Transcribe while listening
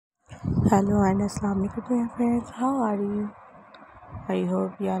Hello and Assalamualaikum dear friends. How are you? I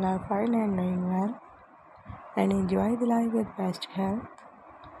hope you all are fine and doing well and enjoy the life with best health.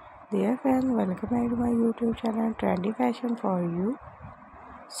 Dear friends, welcome back to my YouTube channel Trendy Fashion for you.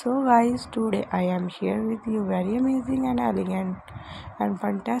 So guys, today I am here with you very amazing and elegant and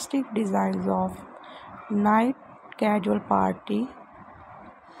fantastic designs of night casual party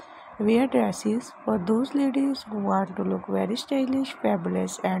wear dresses for those ladies who want to look very stylish,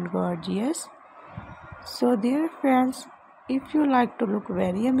 fabulous and gorgeous. So dear friends, if you like to look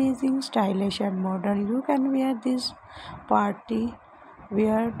very amazing, stylish and modern, you can wear these party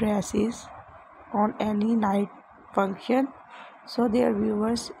wear dresses on any night function. So dear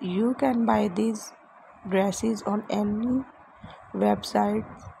viewers, you can buy these dresses on any website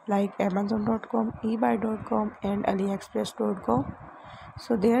like amazon.com, ebuy.com and aliexpress.com.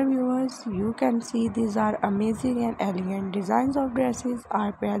 So dear viewers, you can see these are amazing and elegant designs of dresses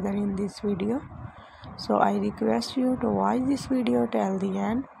are present in this video. So I request you to watch this video till the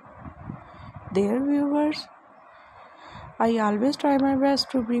end. Dear viewers, I always try my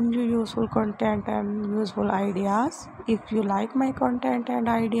best to bring you useful content and useful ideas. If you like my content and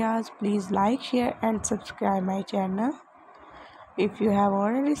ideas, please like, share and subscribe my channel. If you have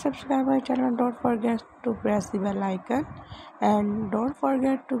already subscribed my channel, don't forget to press the bell icon and don't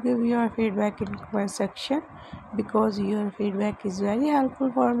forget to give your feedback in comment section because your feedback is very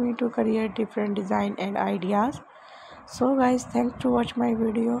helpful for me to create different design and ideas. So guys, thanks to watch my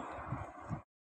video.